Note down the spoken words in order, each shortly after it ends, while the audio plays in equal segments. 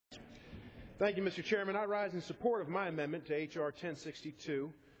Thank you, Mr. Chairman. I rise in support of my amendment to H.R.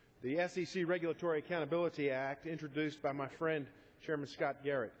 1062, the SEC Regulatory Accountability Act, introduced by my friend, Chairman Scott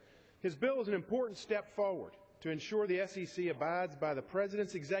Garrett. His bill is an important step forward to ensure the SEC abides by the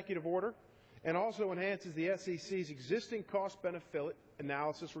President's executive order and also enhances the SEC's existing cost-benefit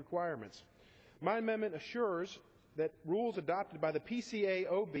analysis requirements. My amendment assures that rules adopted by the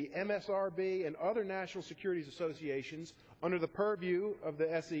PCAOB, MSRB, and other national securities associations under the purview of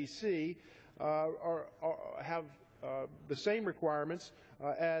the SEC have the same requirements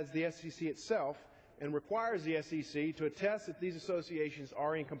as the SEC itself, and requires the SEC to attest that these associations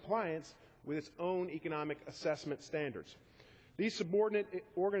are in compliance with its own economic assessment standards. These subordinate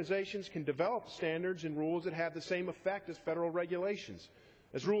organizations can develop standards and rules that have the same effect as federal regulations.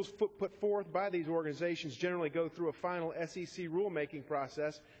 As rules put forth by these organizations generally go through a final SEC rulemaking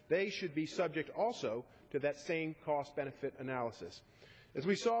process, they should be subject also to that same cost-benefit analysis. As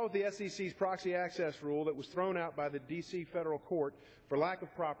we saw with the SEC's proxy access rule that was thrown out by the D.C. federal court for lack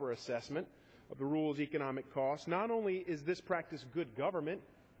of proper assessment of the rule's economic costs, not only is this practice good government,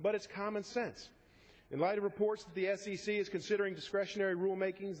 but it's common sense. In light of reports that the SEC is considering discretionary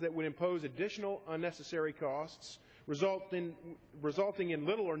rulemakings that would impose additional unnecessary costs, resulting in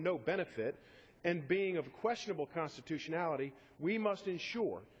little or no benefit, and being of questionable constitutionality, we must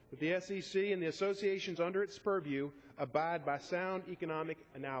ensure that the SEC and the associations under its purview abide by sound economic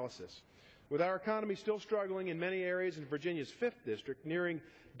analysis. With our economy still struggling in many areas in Virginia's 5th District, nearing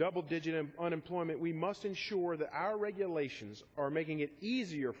double-digit unemployment, we must ensure that our regulations are making it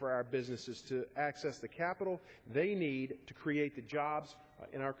easier for our businesses to access the capital they need to create the jobs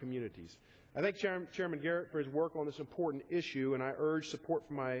in our communities. I thank Chairman Garrett for his work on this important issue, and I urge support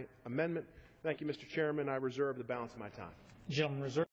for my amendment. Thank you, Mr. Chairman. I reserve the balance of my time. Gentleman reserve.